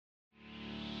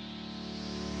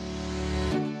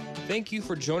Thank you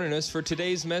for joining us for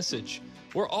today's message.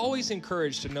 We're always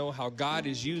encouraged to know how God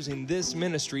is using this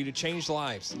ministry to change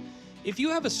lives. If you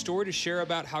have a story to share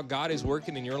about how God is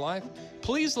working in your life,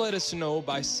 please let us know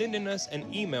by sending us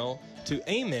an email to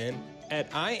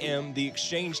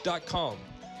amen@imtheexchange.com.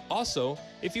 Also,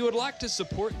 if you would like to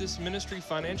support this ministry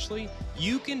financially,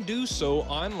 you can do so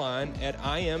online at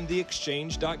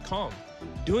imtheexchange.com.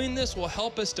 Doing this will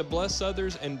help us to bless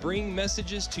others and bring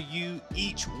messages to you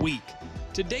each week.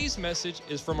 Today's message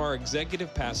is from our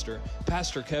executive pastor,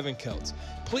 Pastor Kevin Keltz.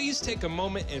 Please take a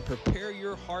moment and prepare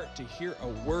your heart to hear a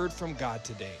word from God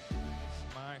today.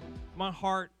 My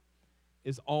heart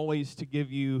is always to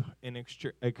give you an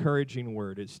encouraging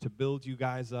word. It's to build you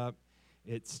guys up.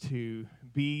 It's to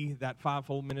be that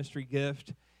fivefold ministry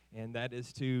gift, and that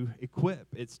is to equip.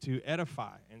 It's to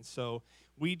edify. And so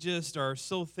we just are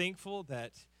so thankful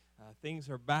that things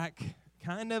are back,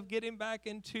 kind of getting back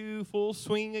into full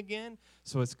swing again.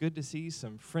 So it's good to see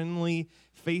some friendly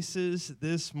faces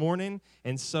this morning.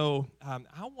 And so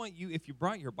I want you, if you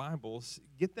brought your Bibles,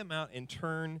 get them out and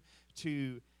turn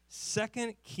to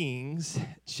 2 Kings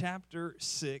chapter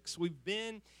 6. We've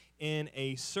been in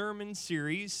a sermon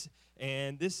series,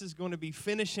 and this is going to be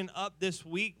finishing up this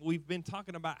week. We've been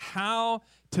talking about how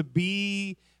to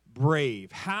be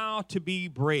brave,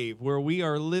 where we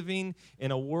are living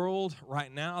in a world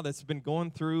right now that's been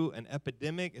going through an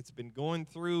epidemic. It's been going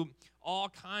through all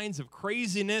kinds of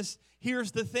craziness.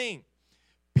 Here's the thing.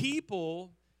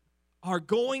 People are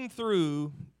going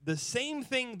through the same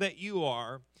thing that you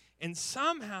are, and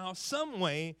somehow, some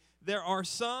way, there are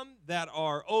some that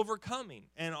are overcoming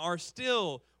and are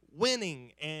still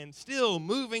winning and still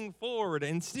moving forward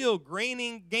and still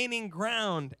gaining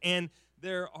ground. And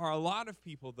there are a lot of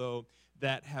people, though,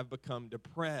 that have become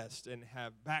depressed and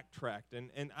have backtracked.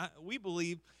 And we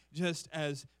believe, just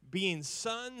as being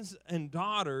sons and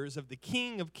daughters of the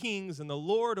King of Kings and the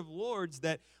Lord of Lords,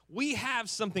 that we have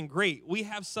something great. We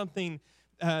have something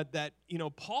that,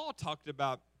 Paul talked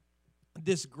about,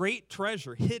 this great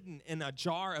treasure hidden in a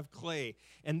jar of clay,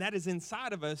 and that is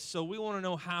inside of us. So we want to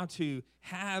know how to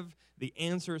have the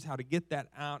answers, how to get that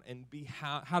out, and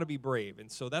how to be brave. And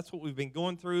so that's what we've been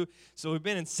going through. So we've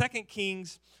been in 2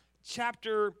 Kings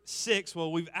chapter 6.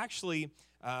 Well, we've actually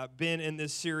been in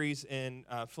this series in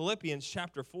Philippians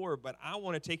chapter 4, but I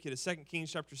want to take you to 2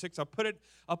 Kings chapter 6. I'll put it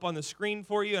up on the screen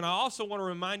for you, and I also want to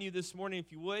remind you this morning,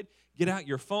 if you would, get out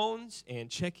your phones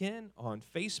and check in on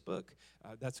Facebook.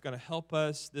 That's going to help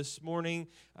us this morning.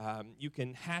 You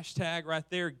can hashtag right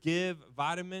there, give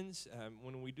vitamins.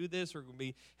 When we do this, we're going to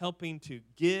be helping to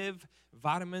give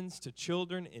vitamins to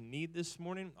children in need this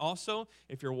morning. Also,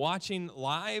 if you're watching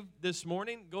live this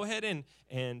morning, go ahead and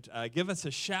give us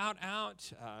a shout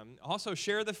out. Also,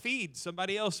 share the feed.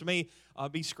 Somebody else may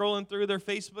be scrolling through their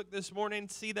Facebook this morning,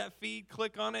 see that feed,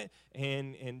 click on it,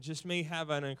 and just may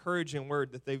have an encouraging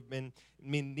word that they've been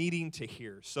needing to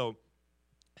hear. So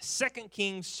 2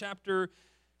 Kings chapter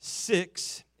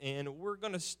 6, and we're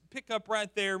going to pick up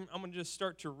right there. I'm going to just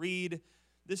start to read.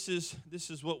 This is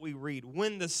what we read.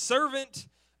 When the servant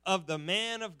of the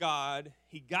man of God,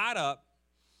 he got up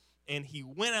and he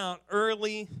went out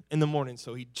early in the morning.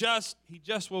 So he just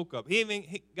woke up.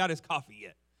 He got his coffee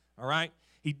yet, all right?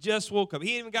 He just woke up.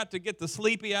 He even got to get the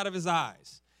sleepy out of his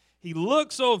eyes. He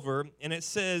looks over, and it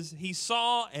says he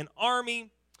saw an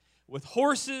army with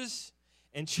horses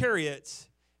and chariots,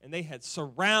 and they had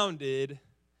surrounded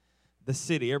the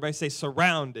city. Everybody say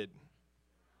surrounded.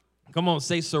 Come on,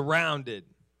 say surrounded.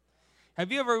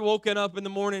 Have you ever woken up in the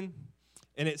morning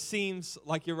and it seems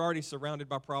like you're already surrounded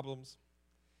by problems?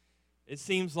 It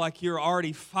seems like you're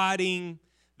already fighting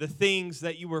the things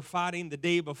that you were fighting the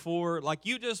day before. Like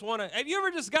you just want to, have you ever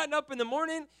just gotten up in the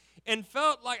morning and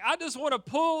felt like, I just want to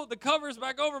pull the covers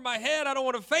back over my head. I don't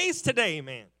want to face today,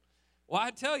 man. Well,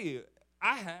 I tell you,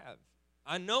 I have.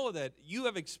 I know that you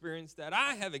have experienced that.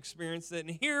 I have experienced that.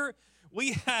 And here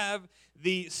we have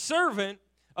the servant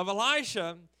of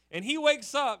Elisha, and he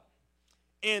wakes up,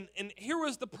 and here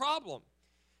was the problem.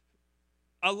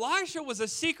 Elisha was a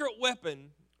secret weapon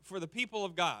for the people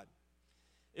of God.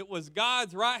 It was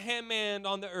God's right-hand man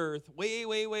on the earth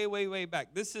way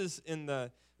back. This is in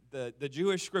the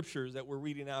Jewish scriptures that we're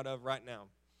reading out of right now.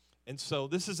 And so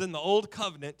this is in the Old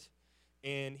Covenant,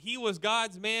 and he was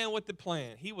God's man with the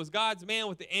plan. He was God's man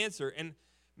with the answer. And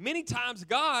many times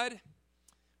God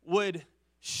would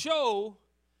show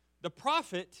the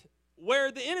prophet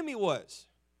where the enemy was.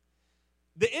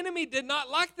 The enemy did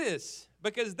not like this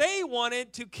because they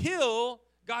wanted to kill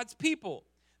God's people.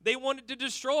 They wanted to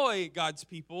destroy God's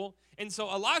people. And so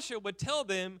Elisha would tell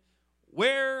them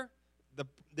where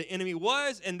the enemy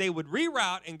was, and they would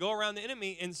reroute and go around the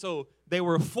enemy, and so they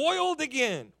were foiled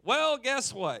again. Well,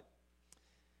 guess what?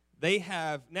 They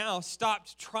have now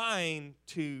stopped trying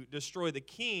to destroy the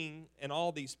king and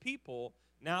all these people.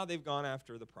 Now they've gone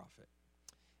after the prophet.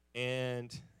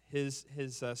 And his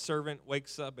servant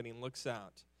wakes up and he looks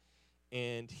out,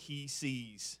 and he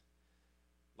sees,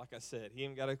 like I said, he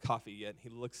ain't got a coffee yet. He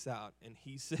looks out, and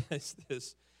he says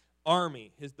this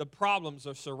army, the problems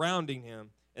are surrounding him.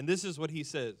 And this is what he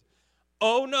says: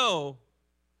 "Oh no,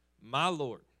 my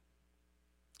Lord."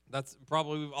 That's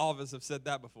probably all of us have said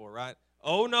that before, right?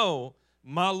 "Oh no,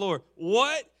 my Lord,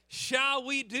 what shall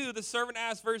we do?" The servant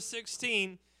asked, verse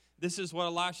 16. This is what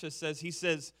Elisha says. He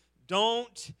says,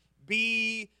 "Don't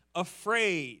be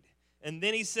afraid." And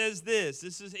then he says this.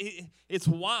 It's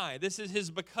why. This is his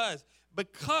because.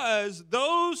 Because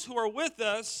those who are with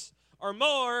us are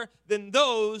more than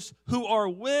those who are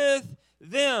with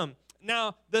them.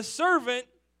 Now, the servant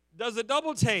does a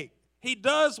double take. He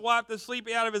does wipe the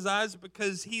sleepy out of his eyes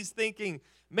because he's thinking,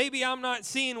 maybe I'm not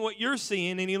seeing what you're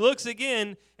seeing. And he looks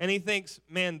again and he thinks,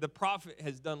 man, the prophet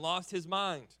has done lost his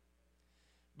mind.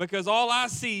 Because all I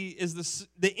see is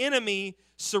the enemy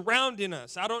surrounding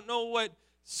us. I don't know what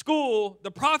school the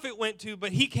prophet went to,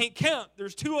 but he can't count.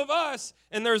 There's two of us,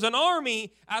 and there's an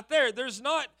army out there. There's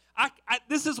not,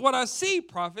 this is what I see,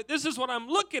 prophet. This is what I'm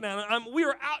looking at. We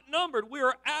are outnumbered. We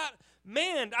are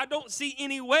outmanned. I don't see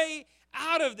any way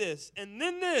out of this. And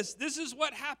then this is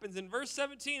what happens. In verse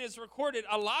 17, it's recorded,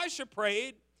 Elisha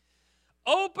prayed,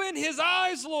 "Open his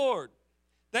eyes, Lord,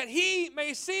 that he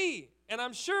may see." And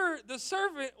I'm sure the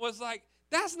servant was like,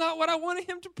 that's not what I wanted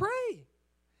him to pray.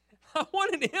 I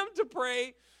wanted him to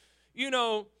pray,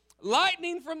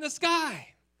 lightning from the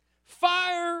sky,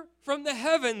 fire from the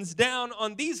heavens down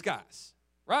on these guys,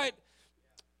 right?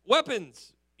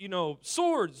 Weapons,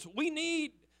 swords. We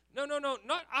need, no,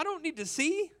 I don't need to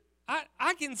see.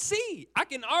 I can see. I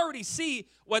can already see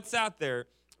what's out there.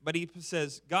 But he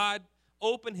says, God,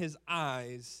 open his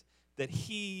eyes that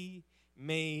he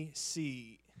may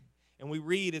see. And we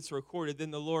read, it's recorded,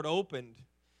 then the Lord opened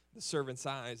the servant's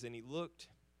eyes, and he looked,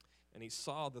 and he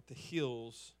saw that the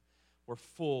hills were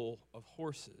full of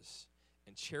horses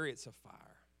and chariots of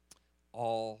fire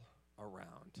all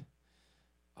around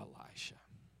Elisha.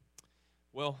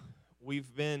 Well,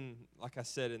 we've been, like I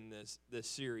said, in this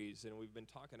series, and we've been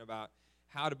talking about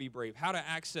how to be brave, how to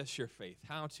access your faith,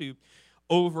 how to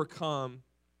overcome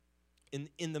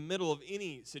in the middle of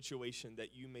any situation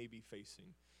that you may be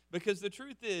facing. Because the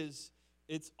truth is,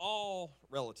 it's all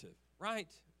relative, right?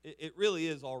 It really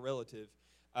is all relative.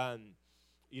 I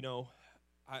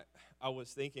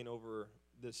was thinking over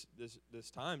this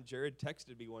time. Jared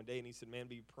texted me one day, and he said, "Man,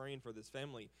 be praying for this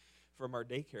family from our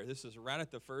daycare." This is right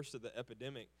at the first of the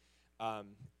epidemic.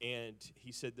 And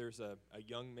he said there's a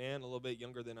young man, a little bit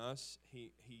younger than us.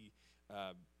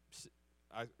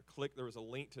 I clicked, there was a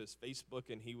link to his Facebook,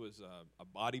 and he was a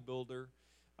bodybuilder,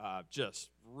 just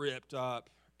ripped up,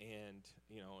 and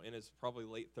in his probably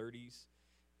late 30s.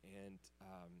 And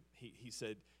he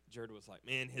said, Jared was like,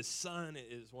 man, his son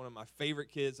is one of my favorite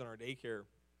kids in our daycare.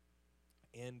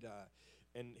 And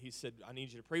he said, I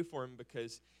need you to pray for him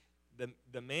because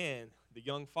the man, the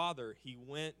young father, he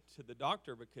went to the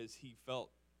doctor because he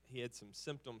felt he had some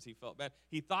symptoms. He felt bad.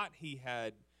 He thought he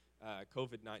had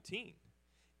COVID-19.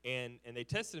 And they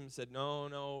tested him and said,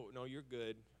 no, you're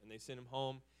good. And they sent him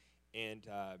home. And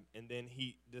then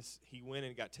he went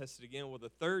and got tested again. Well, the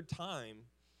third time,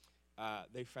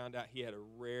 they found out he had a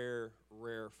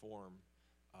rare form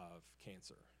of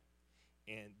cancer.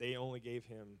 And they only gave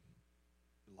him,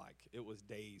 it was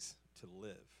days to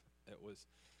live.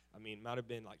 Might have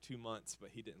been 2 months, but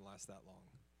he didn't last that long.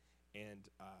 And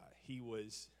he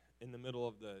was in the middle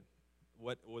of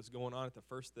what was going on at the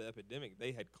first of the epidemic.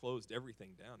 They had closed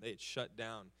everything down. They had shut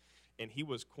down. And he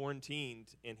was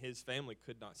quarantined, and his family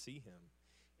could not see him.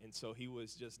 And so he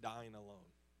was just dying alone.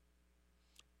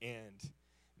 And,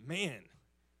 man,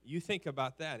 you think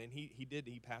about that, and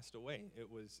he passed away. It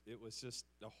was just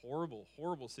a horrible,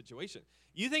 horrible situation.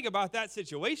 You think about that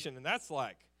situation, and that's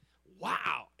like,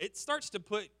 wow. It starts to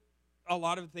put a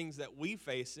lot of things that we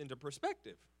face into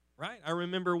perspective, right? I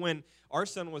remember when our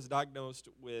son was diagnosed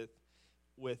with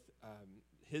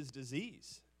his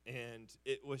disease. And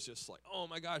it was just like, oh,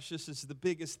 my gosh, this is the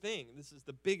biggest thing. This is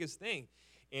the biggest thing.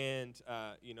 And,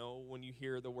 when you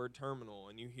hear the word terminal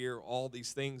and you hear all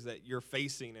these things that you're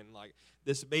facing, and like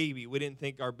this baby, we didn't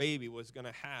think our baby was going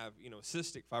to have,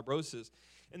 cystic fibrosis.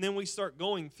 And then we start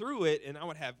going through it, and I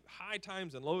would have high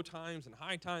times and low times and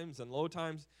high times and low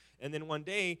times. And then one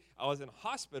day I was in a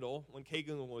hospital when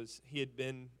Kagan he had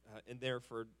been in there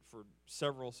for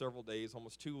several days,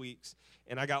 almost 2 weeks.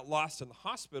 And I got lost in the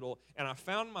hospital, and I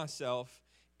found myself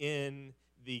in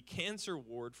the cancer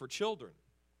ward for children.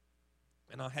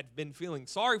 And I had been feeling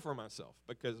sorry for myself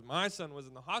because my son was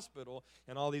in the hospital,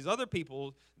 and all these other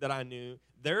people that I knew,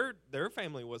 their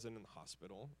family wasn't in the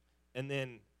hospital. And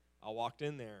then I walked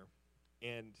in there,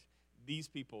 and these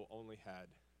people only had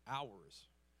hours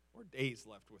or days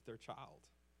left with their child.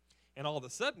 And all of a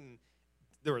sudden,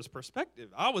 there was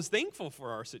perspective. I was thankful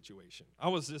for our situation. I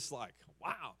was just like,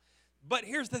 wow. But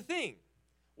here's the thing.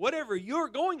 Whatever you're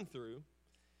going through,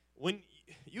 when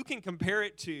you can compare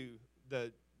it to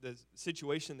the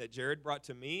situation that Jared brought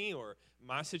to me or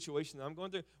my situation that I'm going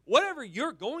through, whatever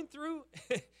you're going through,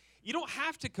 you don't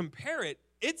have to compare it.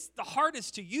 It's the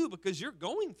hardest to you because you're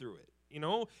going through it.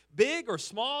 Big or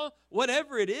small,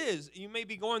 whatever it is, you may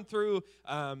be going through,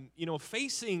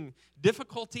 facing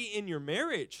difficulty in your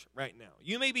marriage right now.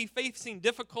 You may be facing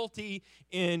difficulty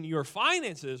in your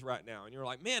finances right now. And you're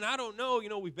like, man, I don't know.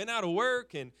 We've been out of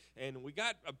work and we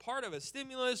got a part of a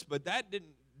stimulus, but that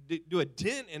didn't do a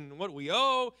dent in what we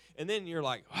owe. And then you're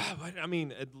like, wow,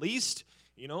 at least,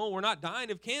 we're not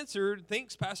dying of cancer.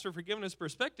 Thanks, Pastor, for giving us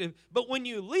perspective. But when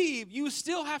you leave, you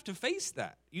still have to face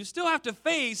that. You still have to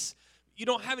face you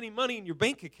don't have any money in your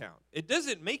bank account. It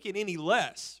doesn't make it any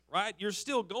less, right? You're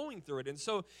still going through it. And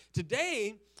so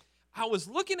today, I was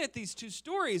looking at these two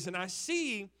stories, and I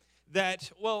see that,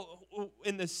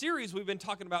 in the series, we've been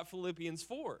talking about Philippians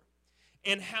 4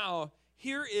 and how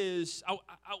here is,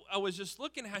 I was just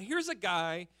looking how here's a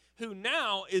guy who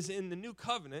now is in the new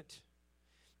covenant,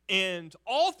 and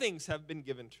all things have been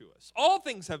given to us. All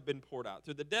things have been poured out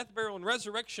through the death, burial, and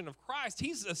resurrection of Christ.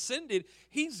 He's ascended.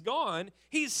 He's gone.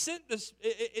 He's sent this.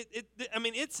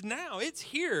 It's now. It's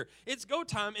here. It's go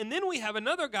time. And then we have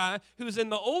another guy who's in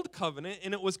the old covenant,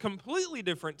 and it was completely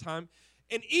different time.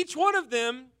 And each one of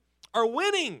them are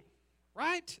winning.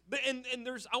 Right? And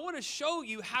I want to show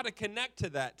you how to connect to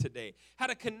that today, how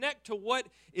to connect to what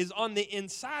is on the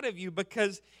inside of you,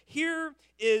 because here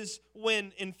is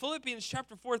when in Philippians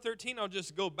chapter 4:13, I'll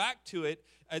just go back to it.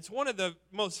 It's one of the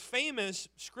most famous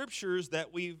scriptures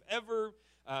that we've ever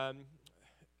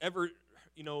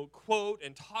quote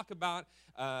and talk about.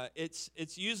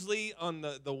 It's usually on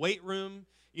the weight room,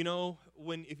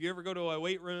 if you ever go to a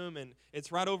weight room and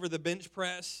it's right over the bench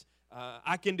press.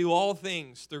 I can do all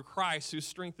things through Christ who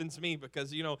strengthens me,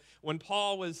 because, when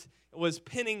Paul was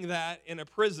penning that in a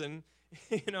prison,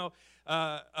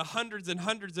 hundreds and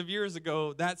hundreds of years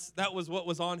ago, that was what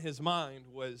was on his mind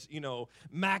was,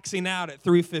 maxing out at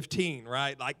 3:15,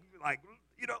 right? Like,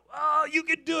 oh, you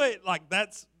can do it.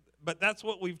 But that's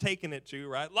what we've taken it to,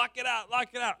 right? Lock it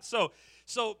out. So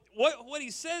what he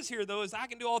says here, though, is I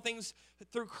can do all things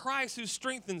through Christ who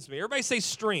strengthens me. Everybody say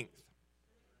strength.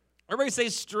 Everybody say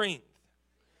strength.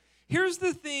 Here's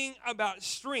the thing about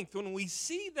strength. When we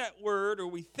see that word or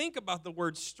we think about the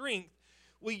word strength,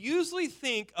 we usually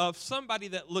think of somebody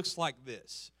that looks like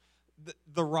this,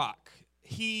 the Rock.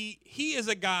 He is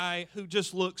a guy who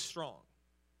just looks strong,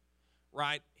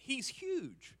 right? He's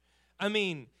huge.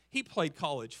 He played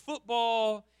college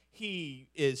football. He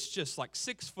is just like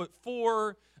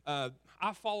 6'4". I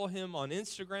follow him on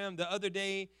Instagram. The other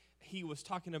day, he was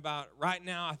talking about right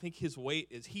now, I think his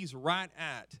weight he's right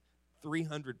at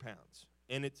 300 pounds.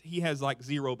 And he has like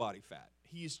zero body fat.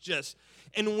 He's just,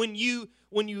 and when you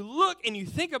look and you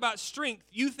think about strength,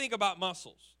 you think about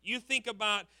muscles. You think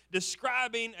about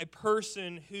describing a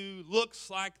person who looks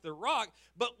like the Rock.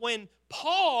 But when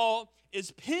Paul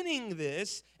is penning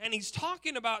this and he's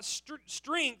talking about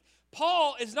strength,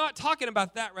 Paul is not talking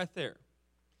about that right there.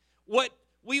 What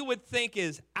we would think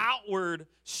is outward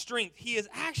strength. He is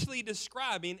actually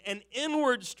describing an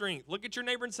inward strength. Look at your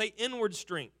neighbor and say inward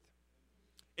strength.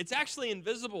 It's actually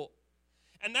invisible.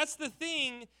 And that's the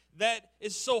thing that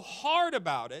is so hard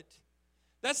about it.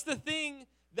 That's the thing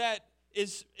that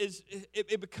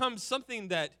it becomes something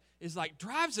that is like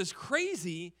drives us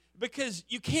crazy because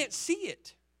you can't see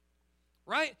it.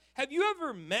 Right? Have you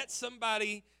ever met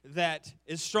somebody that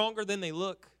is stronger than they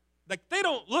look? Like they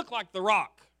don't look like the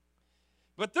Rock.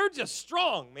 But they're just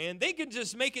strong, man. They can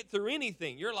just make it through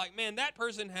anything. You're like, man, that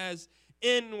person has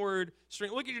inward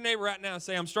strength. Look at your neighbor right now and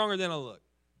say, I'm stronger than I look.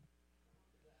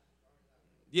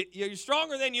 You're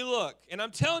stronger than you look. And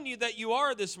I'm telling you that you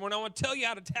are this morning. I want to tell you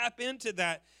how to tap into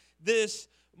that this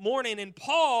morning. And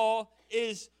Paul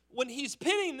is when he's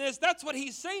penning this, that's what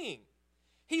he's saying.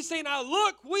 He's saying, I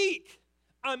look weak.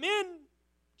 I'm in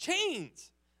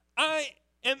chains. I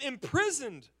am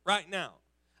imprisoned right now.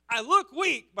 I look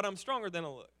weak, but I'm stronger than I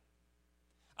look.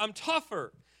 I'm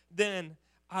tougher than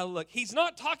I look. He's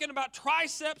not talking about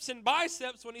triceps and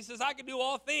biceps when he says, I can do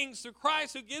all things through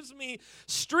Christ who gives me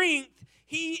strength.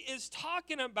 He is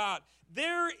talking about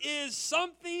there is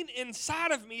something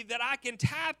inside of me that I can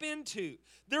tap into.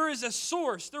 There is a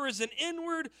source. There is an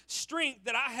inward strength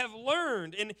that I have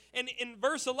learned. And in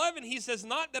verse 11, he says,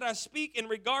 not that I speak in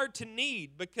regard to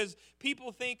need, because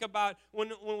people think about,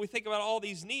 when we think about all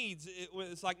these needs,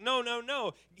 it's like,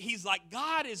 no. He's like,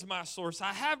 God is my source.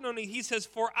 I have no need. He says,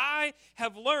 for I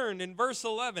have learned, in verse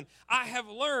 11, I have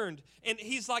learned. And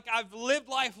he's like, I've lived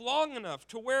life long enough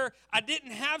to where I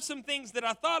didn't have some things that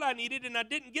I thought I needed, and I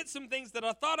didn't get some things that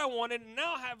I thought I wanted, and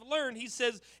now I have learned. He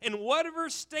says, in whatever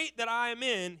state that I am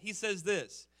in, he says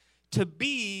this, to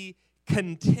be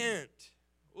content.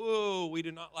 Oh, we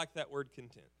do not like that word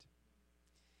content.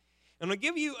 I'm going to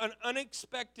give you an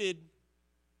unexpected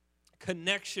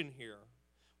connection here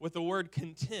with the word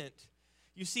content.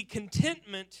 You see,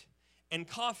 contentment and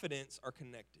confidence are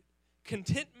connected.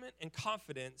 Contentment and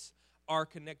confidence are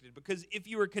connected, because if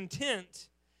you are content,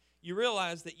 you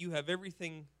realize that you have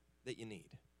everything that you need.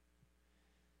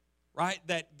 Right?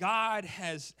 That God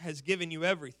has given you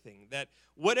everything. That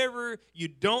whatever you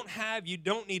don't have, you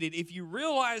don't need it. If you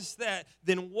realize that,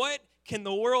 then what can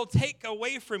the world take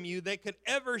away from you that could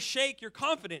ever shake your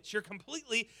confidence? You're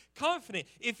completely confident.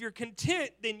 If you're content,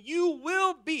 then you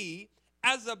will be,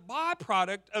 as a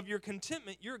byproduct of your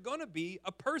contentment, you're going to be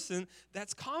a person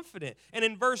that's confident. And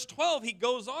in verse 12, he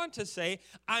goes on to say,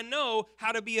 I know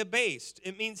how to be abased.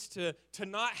 It means to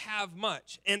not have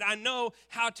much. And I know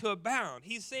how to abound.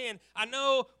 He's saying, I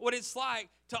know what it's like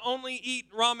to only eat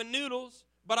ramen noodles,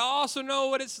 but I also know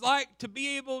what it's like to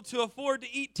be able to afford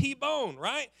to eat T-bone,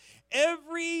 right?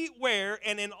 Everywhere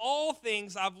and in all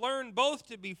things, I've learned both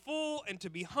to be full and to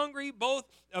be hungry, both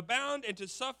abound and to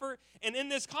suffer. And in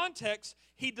this context,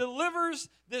 he delivers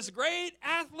this great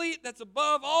athlete that's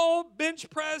above all bench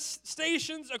press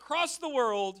stations across the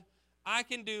world. I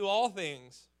can do all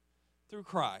things through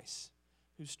Christ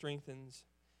who strengthens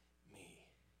me.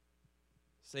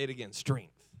 Say it again,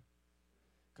 strength.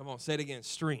 Come on, say it again,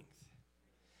 strength.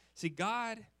 See,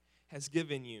 God has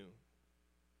given you,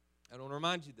 I want to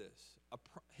remind you this,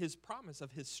 his promise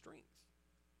of his strength.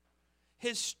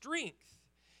 His strength,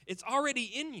 it's already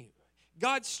in you.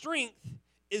 God's strength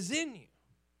is in you.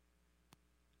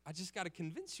 I just got to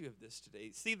convince you of this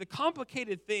today. See, the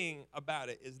complicated thing about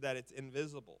it is that it's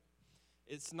invisible.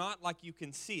 It's not like you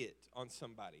can see it on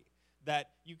somebody,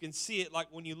 that you can see it like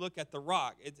when you look at the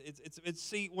rock.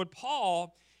 See, when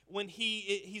Paul, when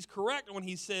he's correct when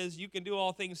he says you can do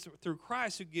all things through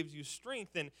Christ who gives you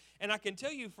strength. And I can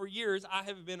tell you for years, I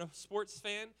have been a sports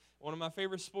fan. One of my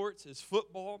favorite sports is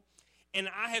football. And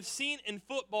I have seen in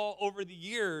football over the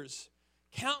years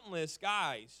countless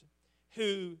guys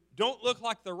who don't look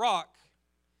like The Rock.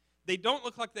 They don't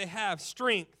look like they have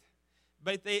strength,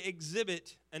 but they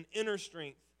exhibit an inner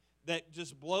strength that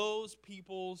just blows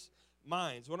people's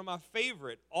minds. One of my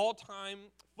favorite all-time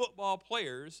football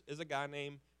players is a guy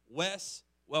named Wes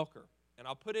Welker. And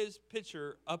I'll put his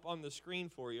picture up on the screen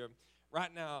for you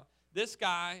right now. This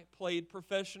guy played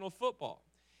professional football.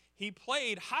 He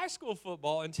played high school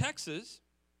football in Texas.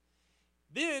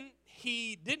 Then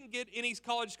he didn't get any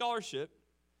college scholarship,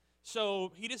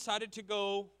 so he decided to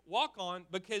go walk on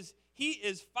because he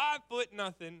is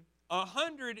 5'0"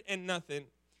 100 and nothing.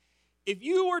 If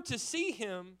you were to see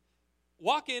him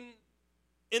walking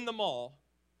in the mall,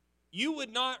 you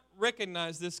would not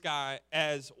recognize this guy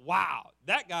as, wow,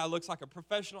 that guy looks like a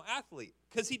professional athlete,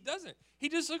 because he doesn't. He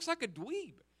just looks like a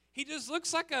dweeb. He just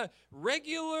looks like a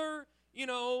regular,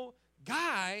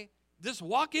 guy just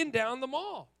walking down the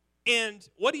mall. And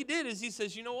what he did is he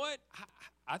says, you know what?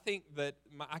 I think that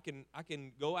I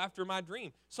can go after my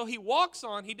dream. So he walks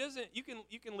on. He doesn't. You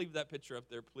can leave that picture up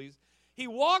there, please. He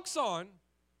walks on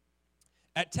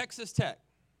at Texas Tech,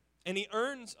 and he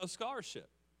earns a scholarship.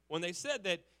 When they said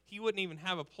that he wouldn't even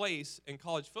have a place in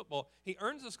college football, he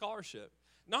earns a scholarship.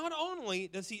 Not only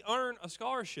does he earn a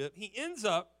scholarship, he ends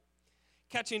up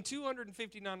catching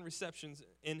 259 receptions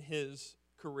in his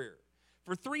career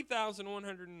for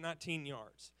 3,119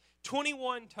 yards,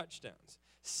 21 touchdowns,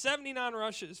 79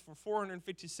 rushes for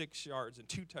 456 yards and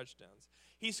 2 touchdowns.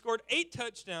 He scored 8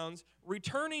 touchdowns,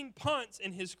 returning punts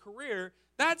in his career.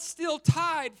 That's still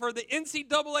tied for the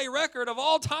NCAA record of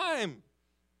all time.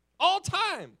 All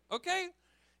time, okay?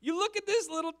 You look at this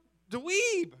little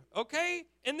dweeb, okay?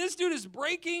 And this dude is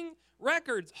breaking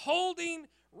records, holding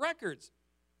records.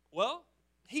 Well,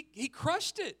 he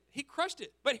crushed it. He crushed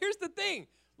it. But here's the thing.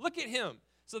 Look at him.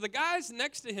 So the guys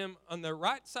next to him on the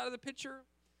right side of the picture,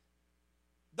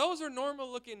 those are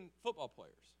normal-looking football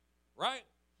players, right?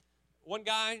 One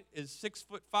guy is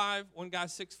 6'5", one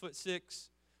guy's 6'6",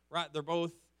 right? They're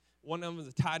both, one of them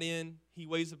is a tight end. He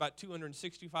weighs about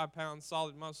 265 pounds,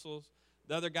 solid muscles.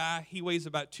 The other guy, he weighs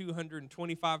about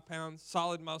 225 pounds,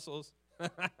 solid muscles.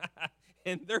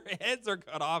 And their heads are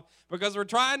cut off because we're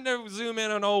trying to zoom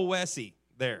in on old Wessie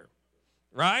there,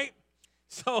 right?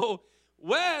 So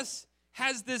Wes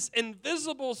has this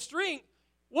invisible strength.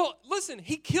 Well, listen,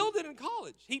 he killed it in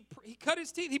college. He cut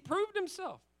his teeth. He proved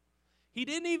himself. He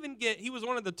didn't even get, he was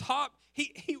one of the top,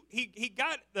 he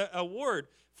got the award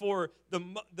for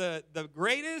the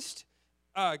greatest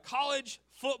college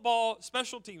football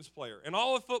special teams player in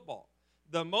all of football,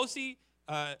 the Mosi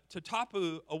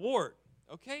Tatapu Award,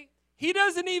 okay? He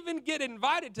doesn't even get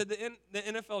invited to the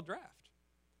NFL draft.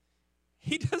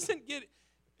 He doesn't get,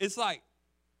 it's like,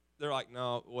 they're like,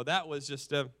 no, well, that was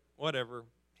just whatever.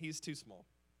 He's too small.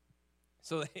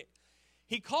 So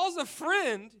he calls a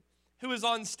friend who is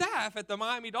on staff at the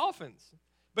Miami Dolphins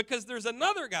because there's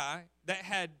another guy that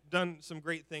had done some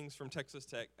great things from Texas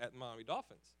Tech at the Miami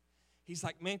Dolphins. He's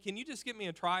like, man, can you just get me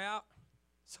a tryout?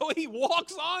 So he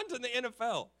walks on to the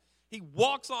NFL. He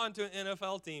walks on to an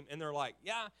NFL team, and they're like,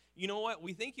 yeah, you know what?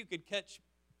 We think you could catch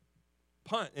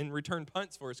punt and return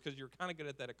punts for us because you're kind of good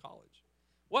at that at college.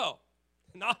 Well,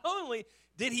 not only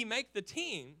did he make the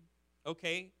team,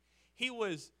 okay, he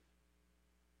was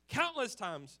countless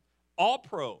times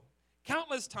All-Pro.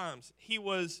 Countless times he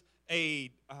was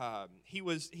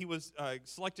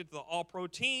selected to the All-Pro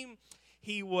team.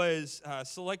 He was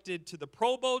selected to the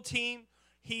Pro Bowl team.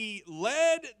 He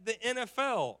led the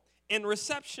NFL in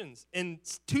receptions in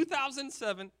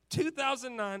 2007,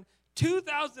 2009,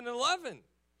 2011.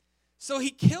 So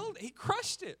he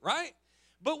crushed it, right?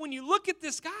 But when you look at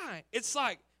this guy, it's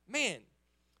like, man,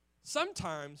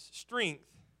 sometimes strength,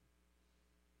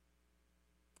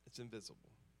 it's invisible.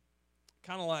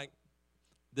 Kind of like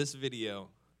this video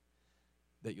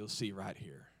that you'll see right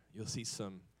here. You'll see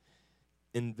some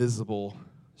invisible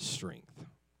strength.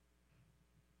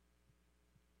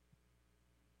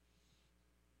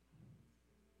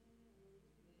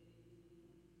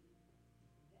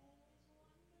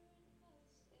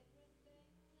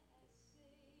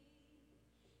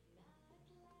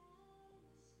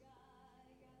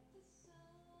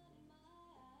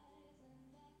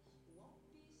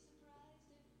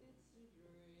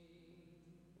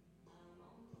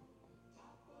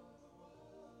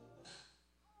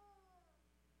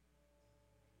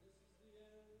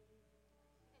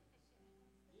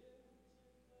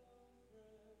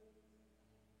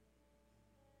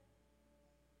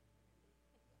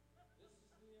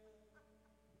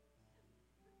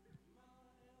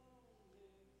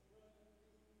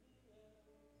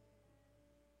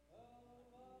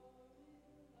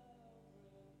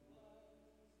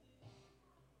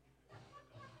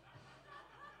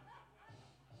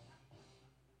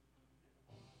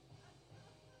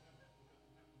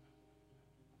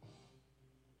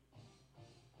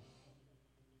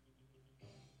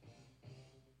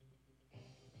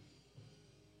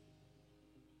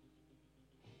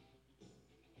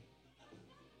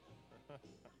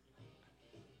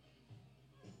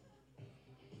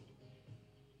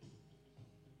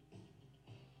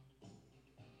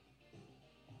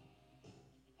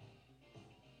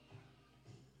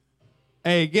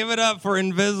 Hey, give it up for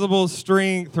invisible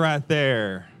strength right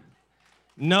there.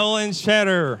 Nolan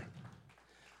Cheddar.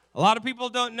 A lot of people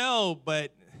don't know,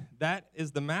 but that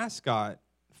is the mascot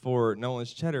for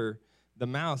Nolan's Cheddar, the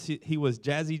mouse. He was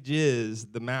Jazzy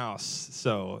Jizz, the mouse.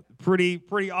 So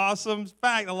pretty awesome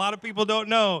fact. A lot of people don't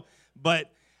know,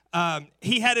 but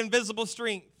he had invisible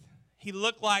strength. He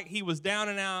looked like he was down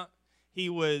and out. He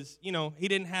was, he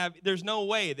didn't have, there's no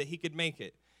way that he could make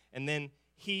it. And then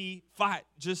he fought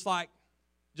just like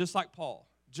Paul,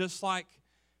 just like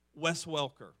Wes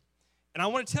Welker. And I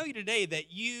want to tell you today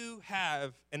that you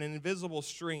have an invisible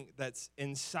strength that's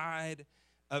inside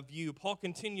of you. Paul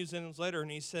continues in his letter,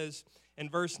 and he says in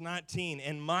verse 19,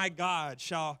 and my God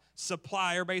shall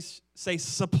supply. Everybody say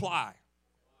supply.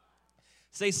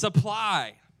 Say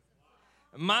supply.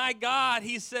 My God,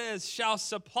 he says, shall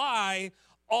supply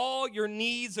all your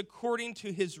needs according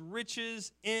to his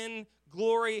riches in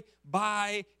glory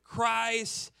by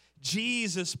Christ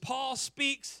Jesus. Paul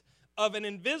speaks of an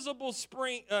invisible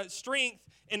strength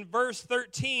in verse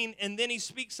 13, and then he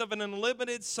speaks of an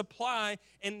unlimited supply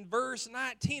in verse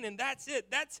 19, and that's it.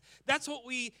 That's what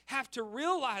we have to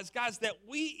realize, guys, that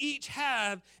we each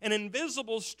have an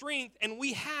invisible strength, and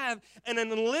we have an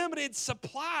unlimited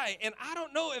supply. And I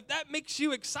don't know if that makes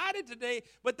you excited today,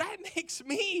 but that makes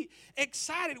me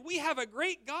excited. We have a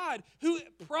great God who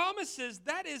promises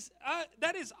that is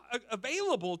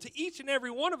available to each and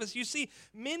every one of us. You see,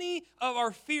 many of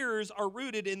our fears are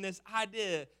rooted in this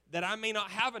idea that I may not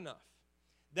have enough,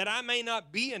 that I may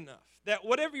not be enough, that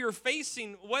whatever you're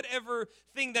facing, whatever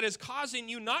thing that is causing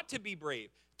you not to be brave,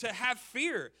 to have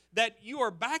fear, that you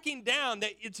are backing down,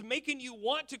 that it's making you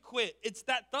want to quit. It's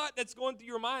that thought that's going through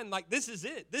your mind like, this is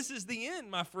it. This is the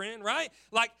end, my friend, right?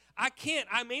 Like,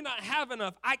 I may not have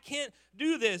enough. I can't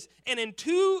do this. And in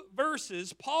 2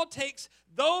 verses, Paul takes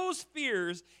those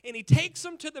fears and he takes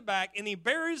them to the back and he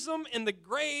buries them in the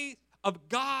grave of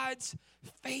God's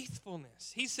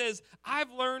faithfulness. He says,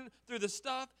 I've learned through the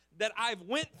stuff that I've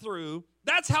went through.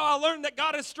 That's how I learned that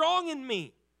God is strong in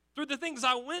me, through the things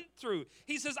I went through.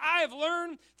 He says, I have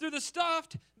learned through the stuff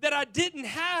that I didn't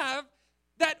have,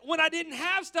 that when I didn't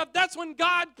have stuff, that's when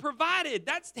God provided.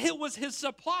 It was his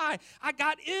supply. I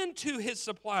got into his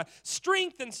supply.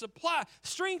 Strength and supply.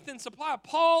 Strength and supply.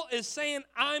 Paul is saying,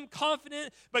 I'm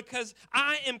confident because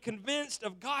I am convinced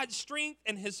of God's strength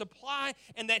and his supply,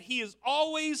 and that he is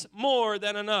always more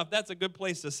than enough. That's a good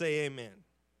place to say amen.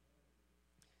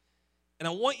 And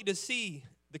I want you to see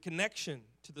the connection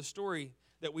to the story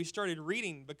that we started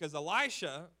reading, because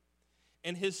Elisha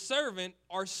and his servant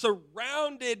are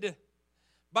surrounded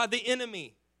by the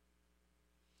enemy.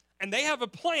 And they have a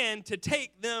plan to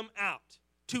take them out,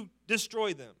 to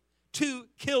destroy them, to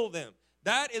kill them.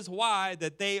 That is why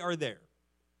that they are there.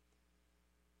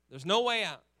 There's no way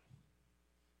out.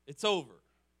 It's over.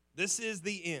 This is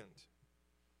the end.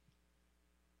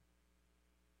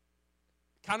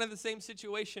 Kind of the same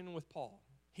situation with Paul.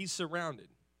 He's surrounded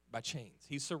by chains.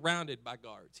 He's surrounded by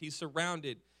guards. He's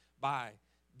surrounded by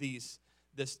this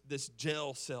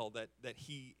jail cell that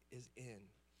he is in.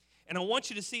 And I want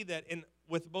you to see that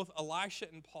with both Elisha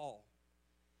and Paul,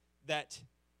 that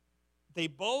they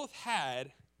both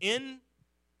had, in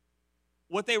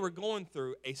what they were going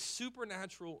through, a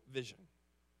supernatural vision.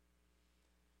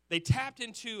 They tapped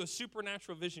into a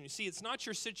supernatural vision. You see, it's not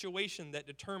your situation that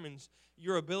determines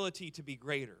your ability to be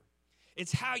greater.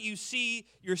 It's how you see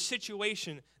your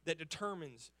situation that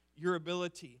determines your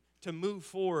ability to move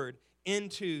forward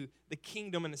into the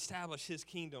kingdom and establish his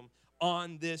kingdom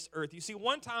on this earth. You see,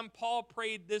 one time Paul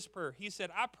prayed this prayer. He said,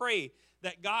 I pray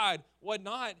that God would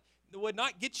not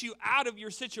get you out of your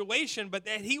situation, but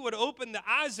that he would open the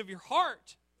eyes of your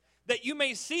heart, that you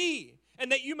may see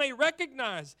and that you may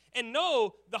recognize and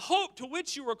know the hope to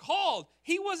which you were called.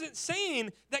 He wasn't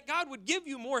saying that God would give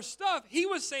you more stuff. He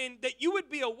was saying that you would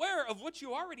be aware of what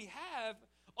you already have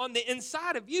on the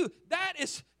inside of you. That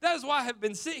is why I have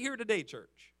been sitting here today,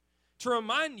 church, to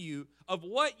remind you of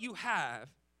what you have,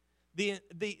 the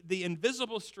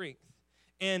invisible strength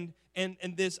and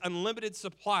this unlimited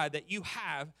supply that you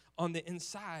have on the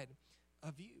inside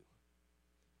of you.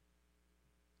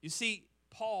 You see,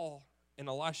 Paul and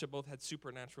Elisha both had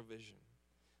supernatural vision.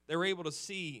 They were able to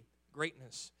see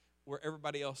greatness where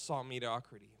everybody else saw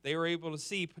mediocrity. They were able to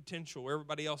see potential where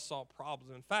everybody else saw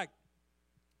problems. In fact,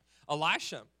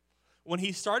 Elisha, when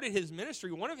he started his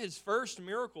ministry, one of his first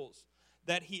miracles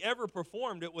that he ever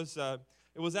performed, it was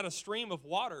at a stream of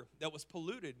water that was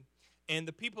polluted, and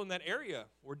the people in that area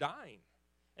were dying,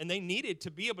 and they needed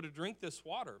to be able to drink this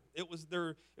water. It was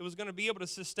going to be able to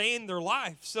sustain their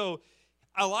life. So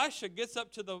Elisha gets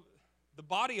up to the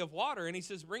body of water, and he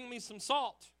says, bring me some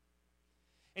salt.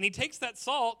 And he takes that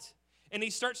salt, and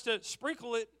he starts to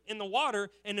sprinkle it in the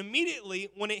water, and immediately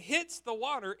when it hits the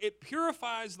water, it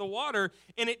purifies the water,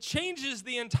 and it changes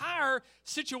the entire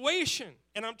situation.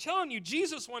 And I'm telling you,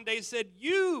 Jesus one day said,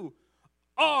 you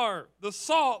are the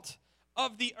salt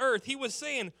of the earth. He was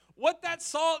saying, what that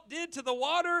salt did to the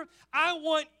water, I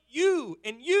want you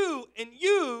and you and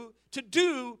you to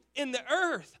do in the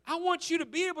earth. I want you to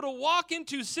be able to walk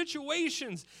into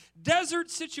situations, desert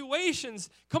situations,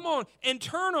 come on, and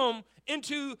turn them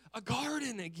into a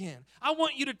garden again. I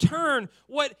want you to turn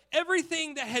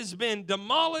everything that has been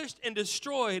demolished and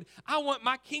destroyed, I want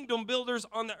my kingdom builders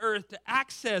on the earth to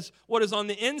access what is on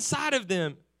the inside of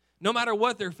them, no matter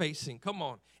what they're facing. Come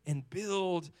on, and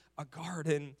build a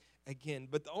garden again.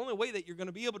 But the only way that you're going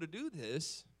to be able to do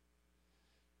this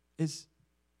is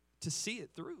to see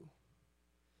it through.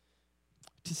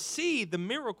 To see the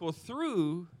miracle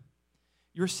through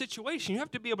your situation. You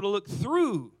have to be able to look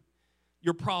through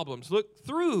your problems, look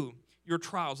through your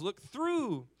trials, look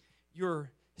through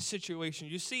your situation.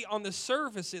 You see, on the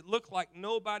surface, it looked like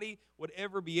nobody would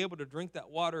ever be able to drink that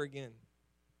water again.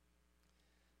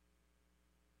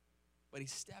 But he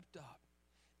stepped up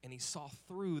and he saw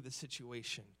through the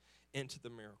situation into the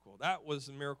miracle. That was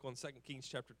the miracle in 2 Kings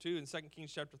chapter 2. In 2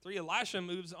 Kings chapter 3, Elisha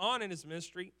moves on in his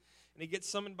ministry, and he gets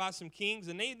summoned by some kings,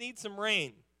 and they need some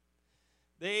rain.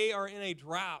 They are in a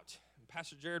drought. And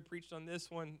Pastor Jared preached on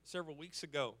this one several weeks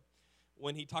ago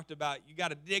when he talked about you got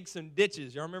to dig some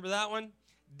ditches. Y'all remember that one?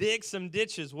 Dig some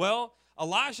ditches. Well,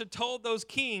 Elisha told those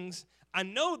kings, I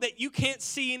know that you can't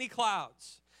see any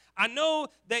clouds. I know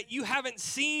that you haven't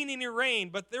seen any rain,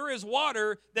 but there is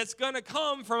water that's going to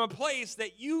come from a place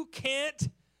that you can't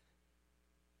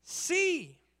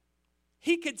see.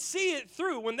 He could see it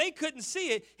through. When they couldn't see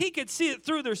it, he could see it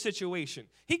through their situation.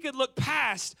 He could look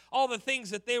past all the things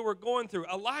that they were going through.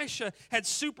 Elisha had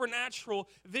supernatural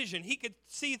vision. He could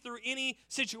see through any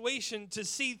situation to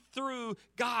see through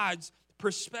God's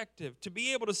perspective, to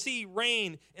be able to see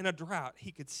rain in a drought.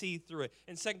 He could see through it.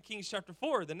 In 2 Kings chapter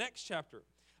 4, the next chapter,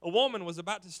 a woman was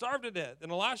about to starve to death,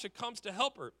 and Elisha comes to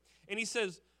help her. And he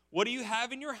says, what do you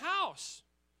have in your house?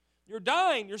 You're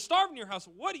dying. You're starving in your house.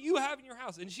 What do you have in your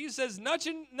house? And she says,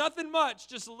 nothing much,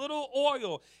 just a little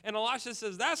oil. And Elisha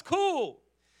says, that's cool,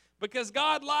 because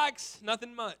God likes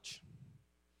nothing much.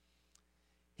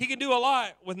 He can do a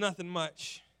lot with nothing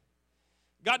much.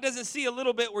 God doesn't see a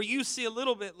little bit where you see a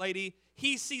little bit, lady.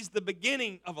 He sees the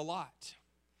beginning of a lot.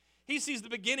 He sees the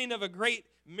beginning of a great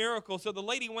miracle. So the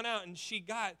lady went out and she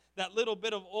got that little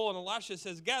bit of oil. And Elisha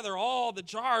says, gather all the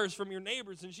jars from your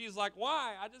neighbors. And she's like,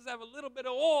 why? I just have a little bit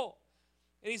of oil.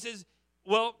 And he says,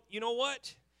 well, you know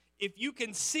what? If you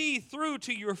can see through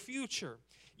to your future,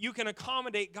 you can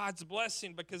accommodate God's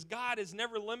blessing, because God is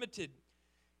never limited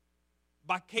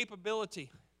by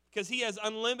capability, because he has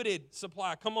unlimited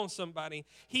supply. Come on, somebody.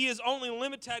 He is only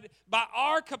limited by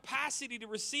our capacity to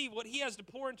receive what he has to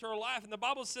pour into our life. And the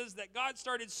Bible says that God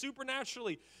started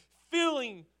supernaturally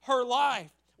filling her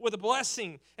life with a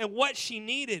blessing and what she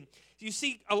needed. You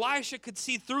see, Elisha could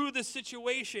see through the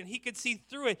situation. He could see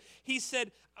through it. He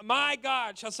said, my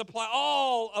God shall supply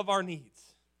all of our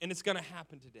needs. And it's going to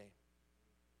happen today.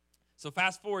 So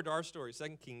fast forward to our story,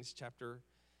 2 Kings chapter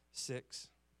 6.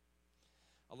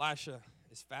 Elisha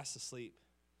is fast asleep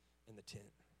in the tent.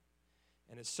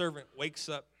 And his servant wakes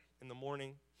up in the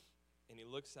morning, and he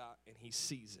looks out, and he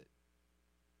sees it.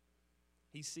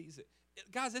 He sees it.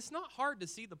 Guys, it's not hard to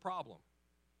see the problem.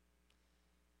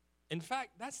 In fact,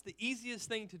 that's the easiest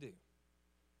thing to do,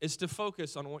 is to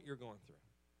focus on what you're going through.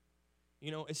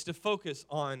 You know, it's to focus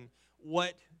on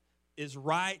what is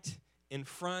right in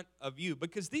front of you,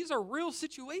 because these are real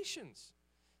situations.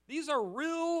 These are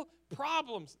real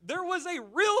problems. There was a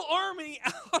real army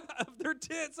out of their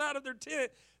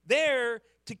tent, there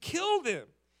to kill them.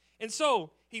 And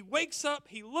so he wakes up,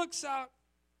 he looks out,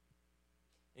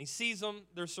 and he sees them.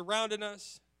 They're surrounding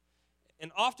us.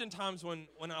 And oftentimes when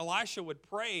Elisha would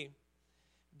pray,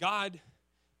 God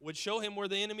would show him where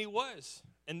the enemy was.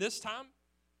 And this time,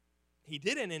 he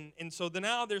didn't. And so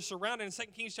now they're surrounded. In 2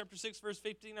 Kings chapter 6, verse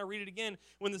 15, I read it again.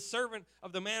 When the servant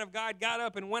of the man of God got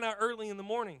up and went out early in the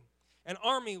morning, an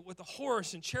army with a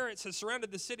horse and chariots had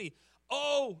surrounded the city.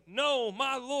 Oh, no,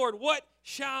 my Lord, what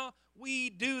shall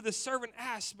we do? The servant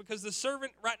asked, because the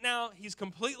servant right now, he's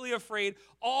completely afraid.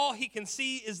 All he can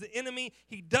see is the enemy.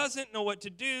 He doesn't know what to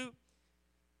do.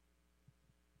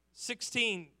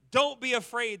 16, don't be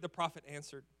afraid, the prophet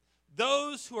answered.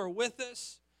 Those who are with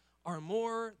us are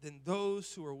more than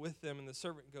those who are with them. And the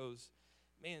servant goes,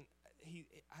 man,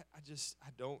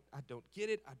 I don't get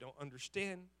it. I don't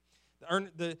understand.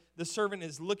 The servant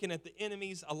is looking at the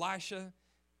enemies. Elisha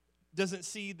doesn't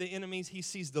see the enemies. He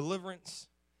sees deliverance.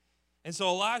 And so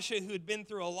Elisha, who had been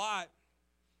through a lot,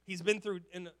 he's been through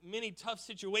in many tough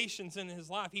situations in his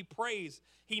life. He prays.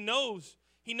 He knows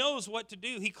what to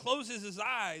do. He closes his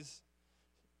eyes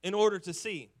in order to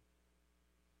see.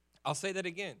 I'll say that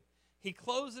again. He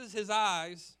closes his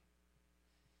eyes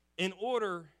in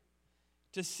order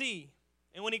to see.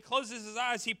 And when he closes his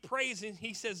eyes, he prays and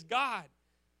he says, God,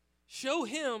 show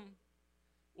him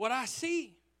what I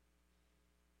see.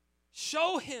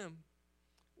 Show him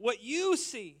what you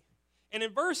see. And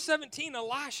in verse 17,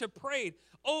 Elisha prayed,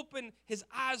 open his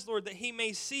eyes, Lord, that he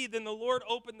may see. Then the Lord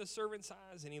opened the servant's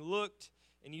eyes, and he looked,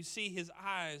 and you see his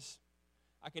eyes.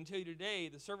 I can tell you today,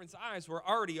 the servant's eyes were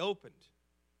already opened.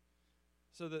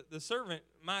 So the servant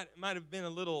might have been a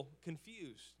little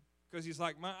confused, because he's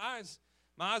like, my eyes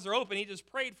are open. He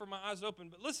just prayed for my eyes open.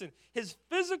 But listen, his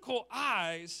physical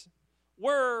eyes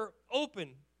were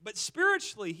open, but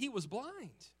spiritually he was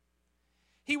blind.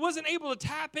 He wasn't able to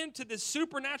tap into this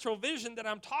supernatural vision that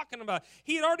I'm talking about.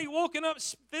 He had already woken up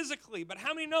physically, but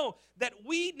how many know that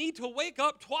we need to wake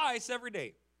up twice every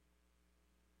day?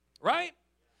 Right?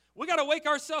 We got to wake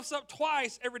ourselves up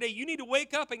twice every day. You need to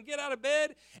wake up and get out of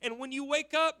bed, and when you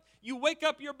wake up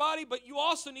your body, but you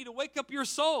also need to wake up your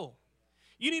soul.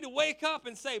 You need to wake up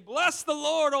and say, bless the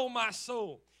Lord, O my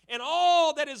soul, and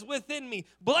all that is within me.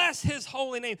 Bless his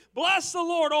holy name. Bless the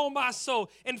Lord, O my soul,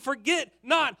 and forget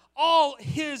not all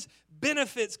his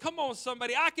benefits. Come on,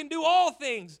 somebody. I can do all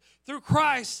things through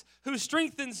Christ who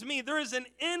strengthens me. There is an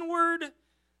inward,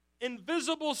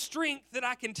 invisible strength that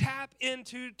I can tap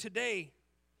into today.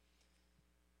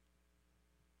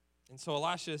 And so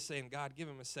Elisha is saying, God, give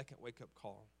him a second wake-up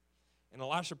call. And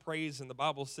Elisha prays, and the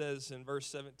Bible says in verse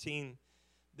 17,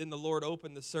 then the Lord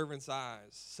opened the servant's eyes.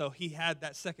 So he had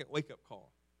that second wake-up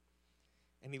call.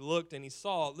 And he looked and he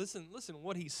saw, listen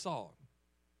what he saw.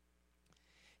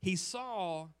 He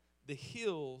saw the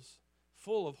hills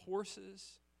full of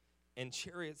horses and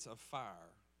chariots of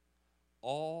fire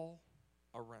all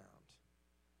around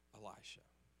Elisha.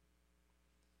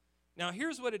 Now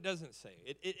here's what it doesn't say.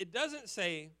 It doesn't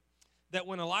say that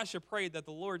when Elisha prayed that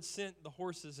the Lord sent the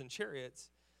horses and chariots.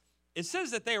 It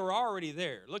says that they were already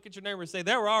there. Look at your neighbor and say,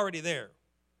 they were already there.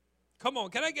 Come on,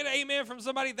 can I get an amen from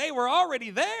somebody? They were already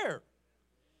there.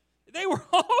 They were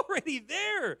already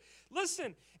there.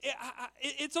 Listen,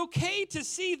 it's okay to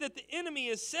see that the enemy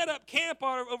has set up camp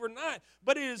overnight,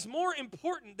 but it is more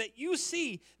important that you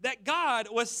see that God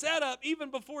was set up even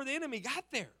before the enemy got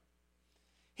there.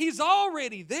 He's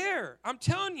already there. I'm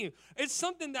telling you, it's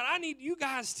something that I need you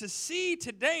guys to see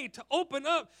today, to open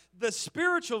up the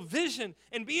spiritual vision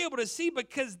and be able to see,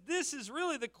 because this is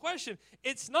really the question.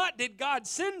 It's not did God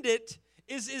send it,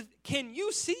 is can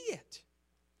you see it?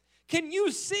 Can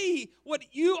you see what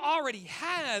you already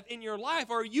have in your life?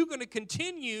 Or are you going to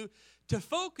continue to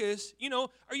focus?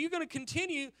 Are you going to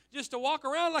continue just to walk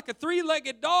around like a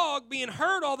three-legged dog being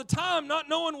hurt all the time, not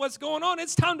knowing what's going on?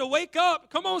 It's time to wake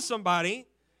up. Come on, somebody.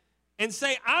 And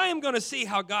say, I am going to see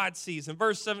how God sees. In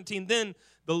verse 17, then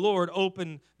the Lord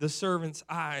opened the servant's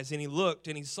eyes, and he looked,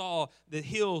 and he saw the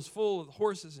hills full of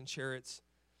horses and chariots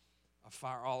of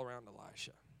fire all around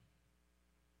Elisha.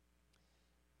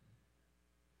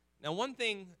 Now, one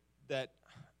thing that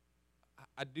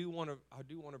I do want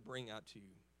to bring out to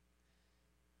you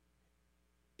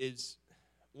is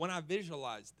when I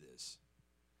visualized this.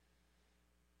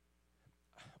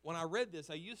 When I read this,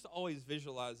 I used to always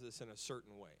visualize this in a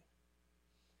certain way.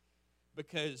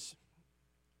 Because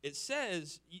it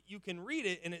says, you can read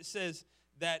it, and it says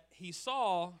that he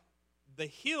saw the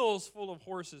hills full of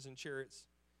horses and chariots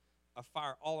of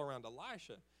fire all around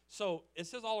Elisha. So it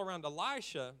says all around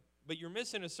Elisha, but you're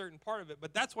missing a certain part of it.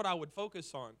 But that's what I would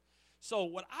focus on. So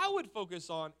what I would focus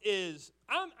on is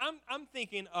I'm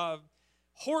thinking of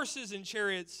horses and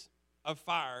chariots of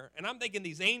fire, and I'm thinking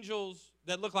these angels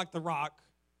that look like The Rock,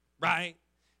 right?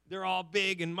 They're all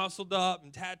big and muscled up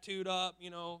and tattooed up,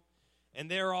 and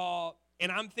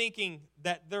and I'm thinking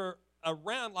that they're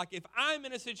around, like if I'm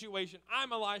in a situation,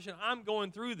 I'm Elisha, I'm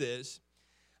going through this,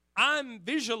 I'm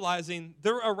visualizing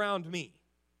they're around me.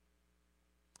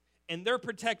 And they're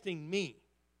protecting me,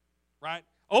 right?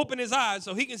 Open his eyes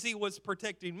so he can see what's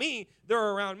protecting me.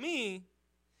 They're around me.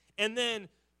 And then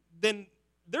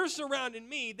they're surrounding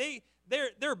me.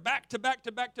 They're back to back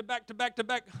to back to back to back to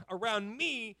back around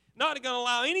me, not going to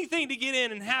allow anything to get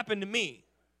in and happen to me,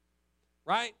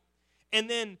 right? And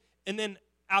then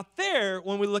out there,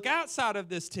 when we look outside of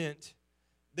this tent,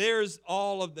 there's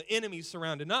all of the enemies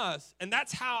surrounding us. And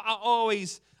that's how I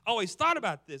always thought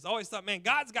about this. I always thought, man,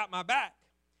 God's got my back.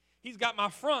 He's got my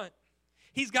front.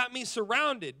 He's got me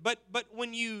surrounded. But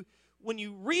when you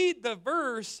read the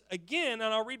verse again,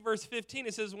 and I'll read verse 15,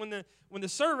 it says, when the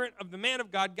servant of the man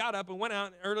of God got up and went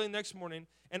out early the next morning,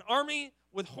 an army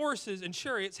with horses and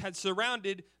chariots had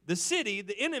surrounded the city.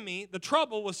 The enemy, the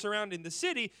trouble, was surrounding the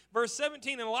city. Verse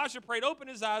 17, and Elisha prayed, open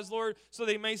his eyes, Lord, so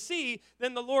they may see.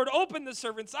 Then the Lord opened the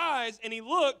servant's eyes, and he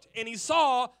looked, and he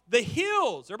saw the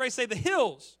hills. Everybody say the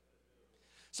hills.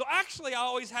 So actually, I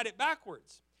always had it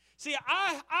backwards. See,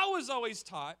 I was always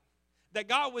taught that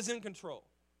God was in control,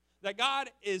 that God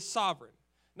is sovereign.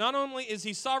 Not only is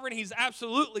he sovereign, he's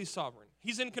absolutely sovereign.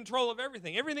 He's in control of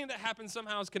everything. Everything that happens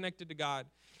somehow is connected to God.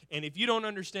 And if you don't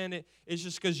understand it, it's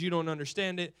just because you don't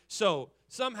understand it. So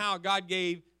somehow God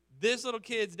gave this little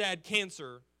kid's dad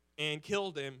cancer and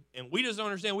killed him, and we just don't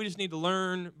understand. We just need to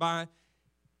learn by.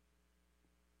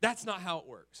 That's not how it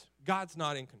works. God's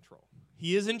not in control.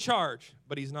 He is in charge,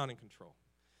 but he's not in control.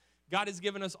 God has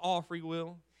given us all free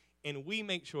will, and we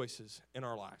make choices in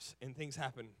our lives, and things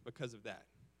happen because of that.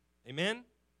 Amen?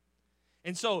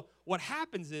 And so what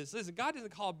happens is, listen, God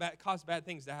doesn't cause bad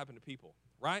things to happen to people,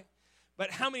 right?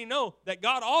 But how many know that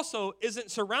God also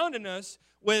isn't surrounding us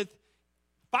with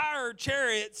fire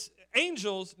chariots,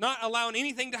 angels, not allowing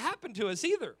anything to happen to us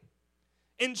either?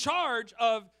 In charge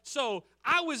of, so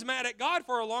I was mad at God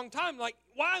for a long time. Like,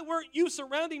 why weren't you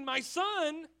surrounding my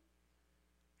son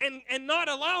and not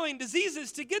allowing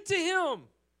diseases to get to him?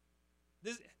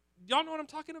 Y'all know what I'm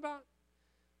talking about?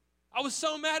 I was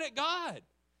so mad at God.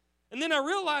 And then I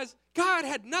realized God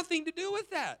had nothing to do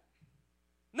with that.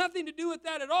 Nothing to do with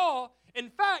that at all. In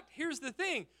fact, here's the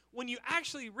thing. When you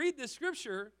actually read this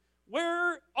scripture,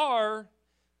 where are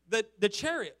the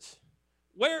chariots?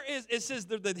 Where is, it says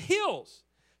the hills.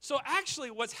 So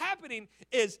actually what's happening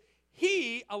is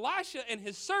Elisha and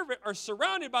his servant are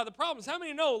surrounded by the problems. How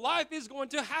many know life is going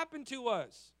to happen to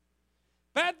us?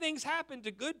 Bad things happen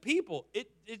to good people. It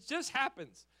just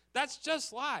happens. That's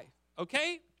just life,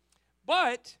 okay?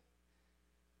 But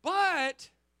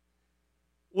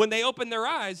when they open their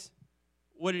eyes,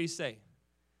 what did he say?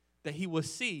 That he will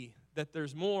see that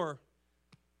there's more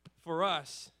for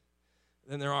us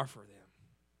than there are for them.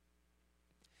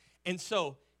 And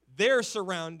so they're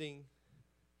surrounding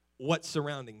what's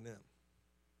surrounding them.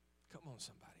 Come on,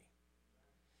 somebody.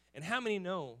 And how many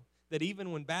know that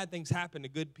even when bad things happen to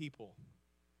good people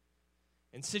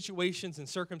and situations and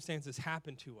circumstances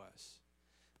happen to us,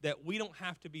 that we don't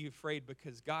have to be afraid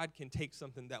because God can take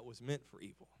something that was meant for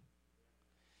evil.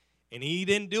 And he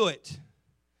didn't do it,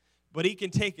 but he can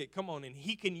take it, come on, and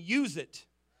he can use it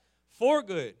for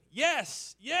good.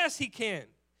 Yes, he can.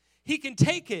 He can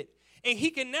take it, and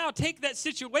he can now take that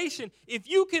situation. If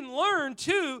you can learn,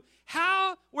 too,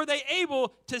 how were they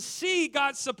able to see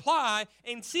God's supply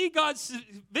and see God's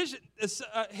vision,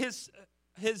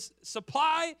 his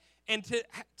supply, and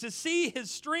to see his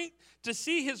strength, to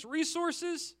see his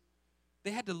resources?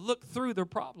 They had to look through their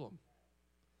problem.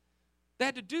 They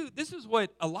had to do, this is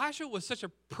what Elisha was such a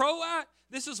pro at.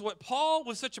 This is what Paul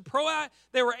was such a pro at.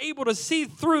 They were able to see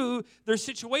through their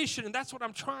situation. And that's what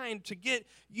I'm trying to get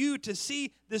you to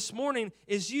see this morning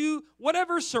is you,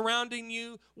 whatever's surrounding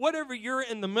you, whatever you're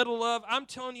in the middle of, I'm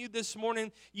telling you this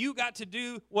morning, you got to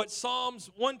do what Psalms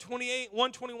 128,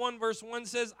 121 verse 1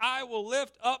 says, I will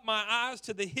lift up my eyes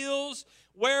to the hills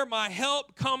where my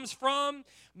help comes from.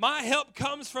 My help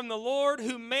comes from the Lord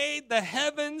who made the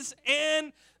heavens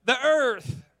and the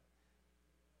earth.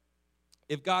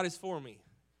 If God is for me,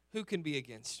 who can be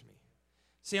against me?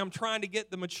 See, I'm trying to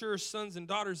get the mature sons and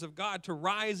daughters of God to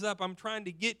rise up. I'm trying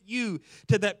to get you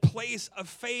to that place of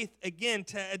faith again,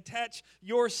 to attach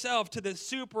yourself to the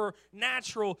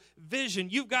supernatural vision.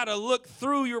 You've got to look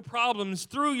through your problems,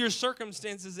 through your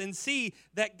circumstances, and see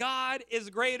that God is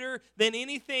greater than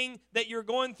anything that you're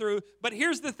going through. But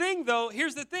here's the thing, though.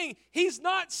 Here's the thing. He's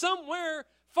not somewhere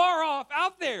far off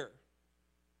out there.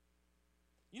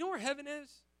 You know where heaven is?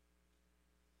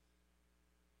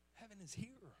 Heaven is here.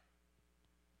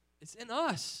 It's in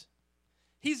us.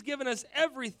 He's given us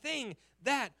everything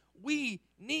that we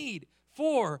need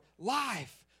for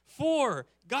life, for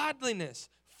godliness,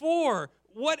 for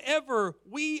whatever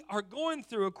we are going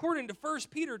through. According to 1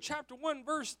 Peter chapter 1,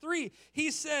 verse 3, he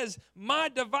says, my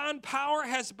divine power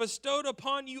has bestowed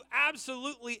upon you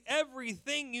absolutely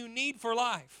everything you need for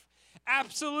life.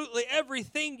 Absolutely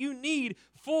everything you need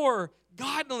for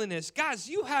godliness. Guys,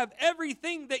 you have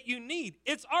everything that you need.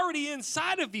 It's already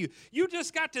inside of you. You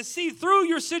just got to see through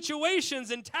your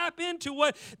situations and tap into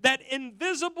what that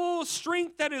invisible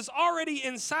strength that is already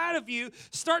inside of you.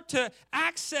 Start to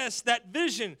access that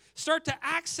vision. Start to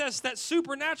access that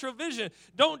supernatural vision.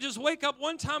 Don't just wake up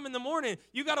one time in the morning.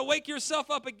 You got to wake yourself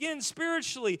up again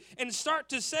spiritually and start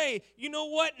to say, you know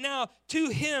what now? To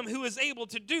him who is able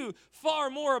to do far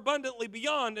more abundantly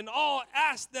beyond and all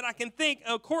ask that I can think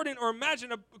according or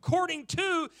imagine according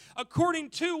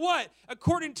to what?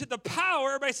 According to the power.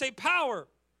 Everybody say power.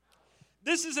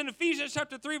 This is in Ephesians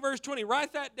chapter 3, verse 20.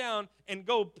 Write that down and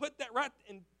go put that right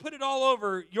and put it all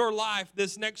over your life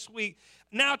this next week.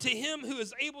 Now to him who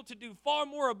is able to do far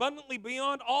more abundantly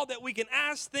beyond all that we can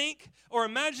ask, think, or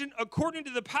imagine, according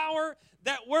to the power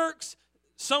that works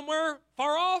somewhere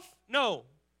far off? No.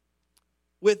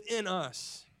 Within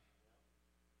us.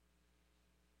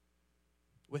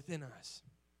 Within us.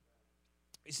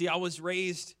 You see, I was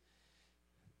raised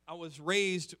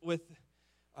with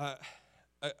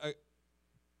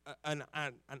an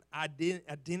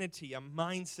identity, a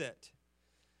mindset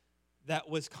that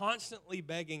was constantly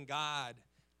begging God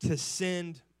to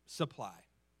send supply,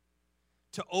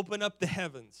 to open up the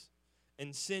heavens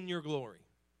and send your glory.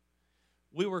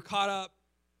 We were caught up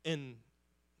in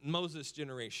Moses'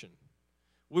 generation.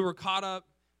 We were caught up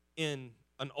in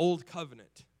an old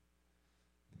covenant.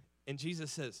 And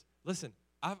Jesus says, listen,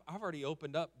 I've already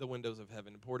opened up the windows of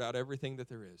heaven and poured out everything that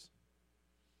there is.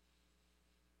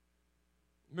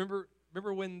 Remember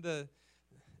when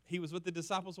he was with the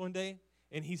disciples one day,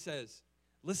 and he says,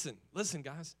 listen,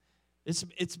 guys,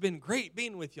 it's been great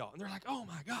being with y'all. And they're like, oh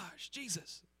my gosh,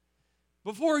 Jesus,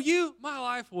 before you, my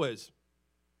life was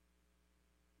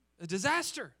a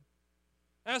disaster.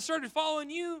 And I started following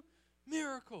you,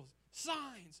 miracles,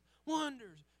 signs,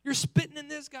 wonders. You're spitting in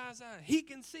this guy's eye. He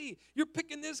can see. You're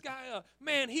picking this guy up.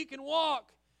 Man, he can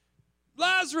walk.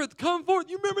 Lazarus, come forth.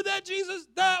 You remember that, Jesus?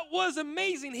 That was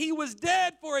amazing. He was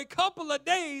dead for a couple of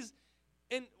days,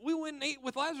 and we went and ate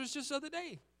with Lazarus just the other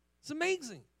day. It's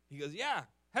amazing. He goes, yeah,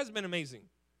 has been amazing.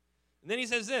 And then he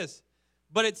says this,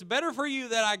 but it's better for you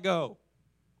that I go.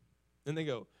 And they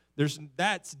go,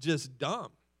 that's just dumb.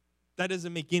 That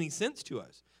doesn't make any sense to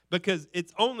us because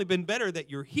it's only been better that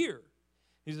you're here.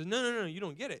 He says, no, you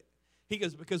don't get it. He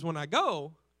goes, because when I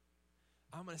go,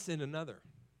 I'm going to send another.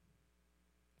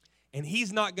 And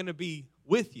he's not going to be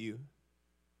with you.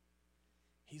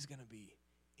 He's going to be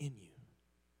in you.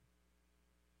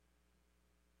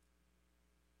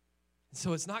 And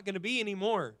so it's not going to be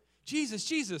anymore,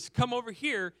 Jesus, come over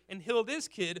here and heal this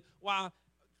kid while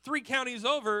 3 counties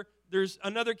over, there's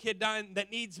another kid dying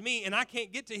that needs me, and I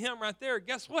can't get to him right there.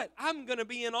 Guess what? I'm going to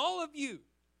be in all of you.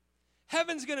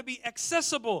 Heaven's going to be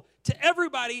accessible to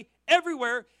everybody,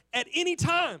 everywhere, at any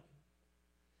time.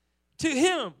 To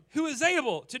him who is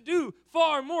able to do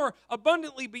far more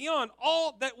abundantly beyond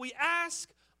all that we ask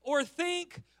or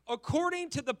think, according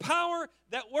to the power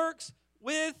that works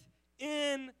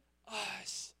within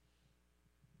us.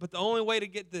 But the only way to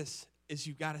get this is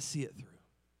you've got to see it through.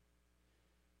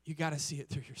 You got to see it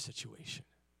through your situation.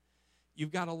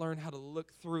 You've got to learn how to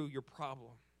look through your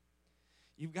problem.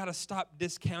 You've got to stop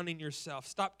discounting yourself.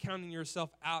 Stop counting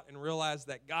yourself out and realize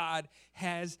that God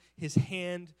has his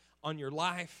hand on your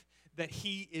life, that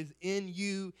he is in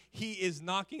you. He is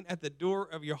knocking at the door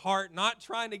of your heart, not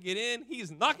trying to get in.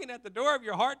 He's knocking at the door of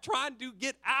your heart, trying to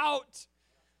get out.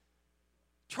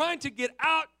 Trying to get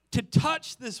out to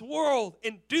touch this world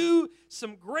and do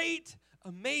some great,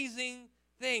 amazing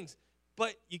things.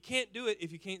 But you can't do it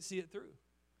if you can't see it through.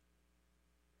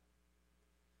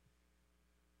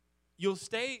 You'll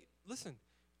stay, listen,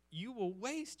 you will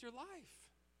waste your life.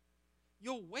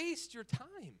 You'll waste your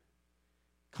time.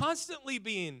 Constantly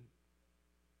being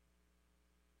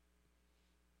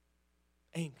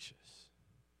anxious.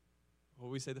 What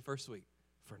did we say the first week?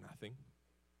 For nothing.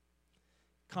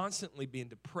 Constantly being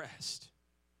depressed.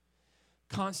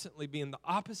 Constantly being the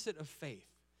opposite of faith.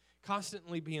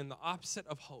 Constantly being the opposite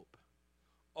of hope.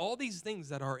 All these things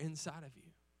that are inside of you.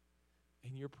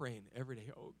 And you're praying every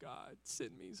day, oh, God,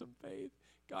 send me some faith.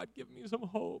 God, give me some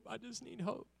hope. I just need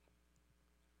hope.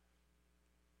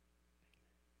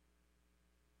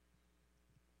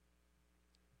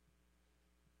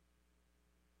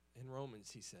 In Romans,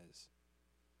 he says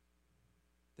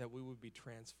that we would be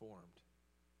transformed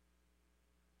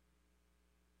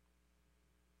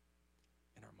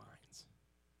in our minds.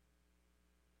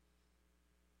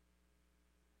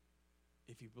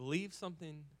 If you believe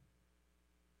something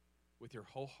with your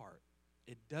whole heart,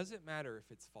 it doesn't matter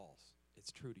if it's false.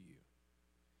 It's true to you.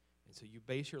 And so you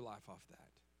base your life off that.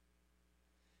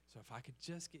 So if I could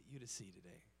just get you to see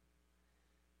today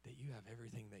that you have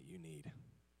everything that you need,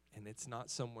 and it's not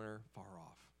somewhere far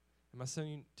off. Am I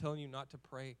telling you not to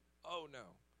pray? Oh, no.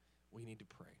 We need to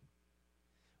pray.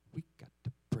 We got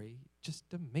to pray just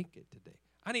to make it today.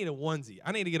 I need a onesie.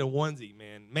 I need to get a onesie,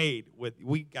 man, made with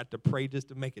we got to pray just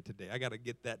to make it today. I got to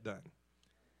get that done.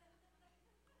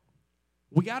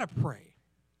 We got to pray,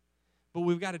 but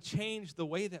we've got to change the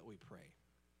way that we pray.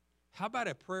 How about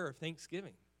a prayer of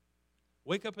thanksgiving?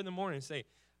 Wake up in the morning and say,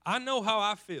 I know how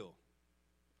I feel.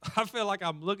 I feel like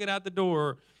I'm looking out the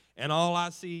door and all I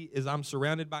see is I'm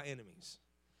surrounded by enemies.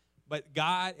 But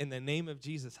God, in the name of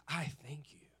Jesus, I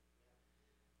thank you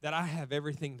that I have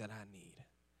everything that I need.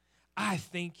 I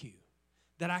thank you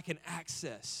that I can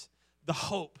access the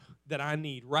hope that I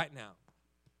need right now.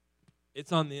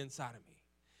 It's on the inside of me.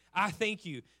 I thank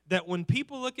you that when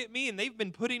people look at me and they've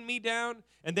been putting me down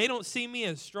and they don't see me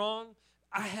as strong,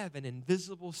 I have an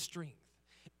invisible strength.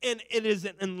 And it is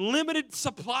an unlimited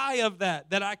supply of that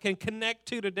I can connect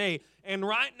to today. And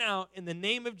right now, in the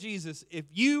name of Jesus, if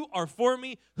you are for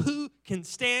me, who can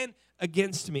stand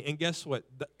against me? And guess what?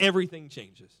 Everything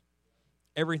changes.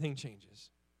 Everything changes.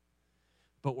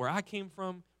 But where I came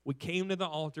from, we came to the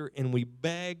altar and we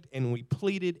begged and we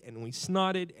pleaded and we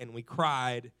snotted and we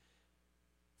cried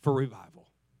for revival.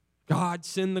 God,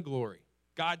 send the glory.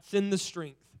 God, send the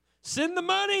strength. Send the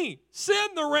money.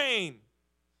 Send the rain.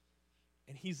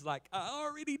 And he's like, I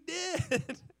already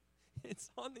did. It's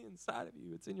on the inside of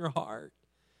you. It's in your heart.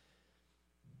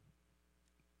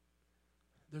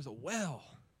 There's a well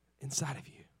inside of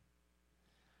you.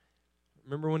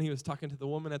 Remember when he was talking to the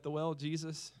woman at the well,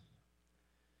 Jesus?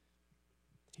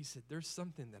 He said, there's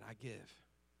something that I give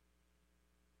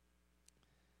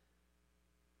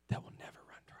that will never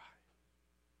run dry.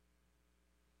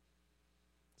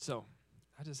 So,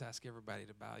 I just ask everybody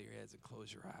to bow your heads and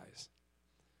close your eyes.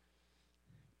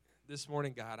 This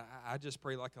morning, God, I just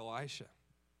pray like Elisha.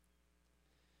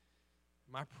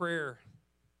 My prayer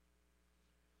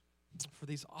for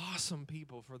these awesome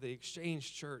people, for the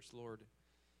Exchange Church, Lord,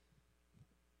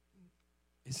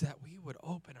 is that we would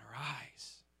open our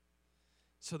eyes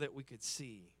so that we could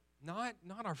see, not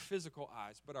our physical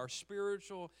eyes, but our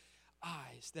spiritual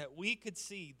eyes, that we could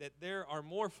see that there are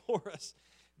more for us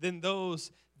than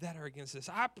those that are against us.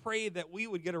 I pray that we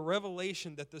would get a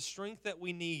revelation that the strength that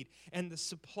we need and the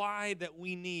supply that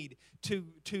we need to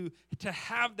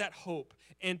have that hope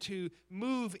and to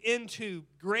move into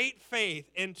great faith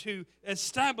and to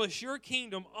establish your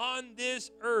kingdom on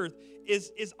this earth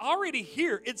is already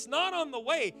here. It's not on the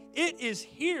way. It is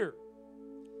here.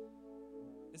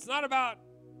 It's not about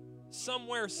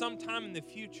somewhere, sometime in the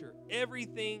future.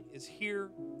 Everything is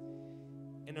here.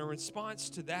 And in response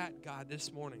to that, God,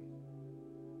 this morning,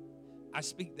 I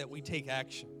speak that we take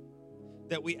action,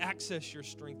 that we access your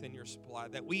strength and your supply,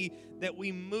 that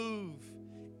we move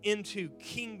into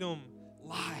kingdom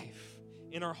life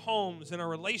in our homes, in our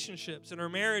relationships, in our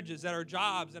marriages, at our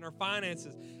jobs, in our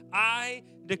finances. I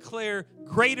declare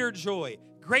greater joy,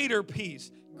 greater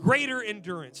peace, greater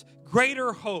endurance,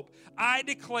 greater hope. I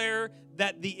declare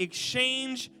that the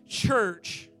Exchange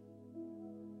Church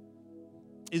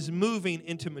is moving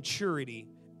into maturity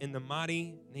in the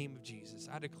mighty name of Jesus.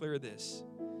 I declare this.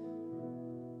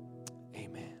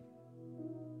 Amen.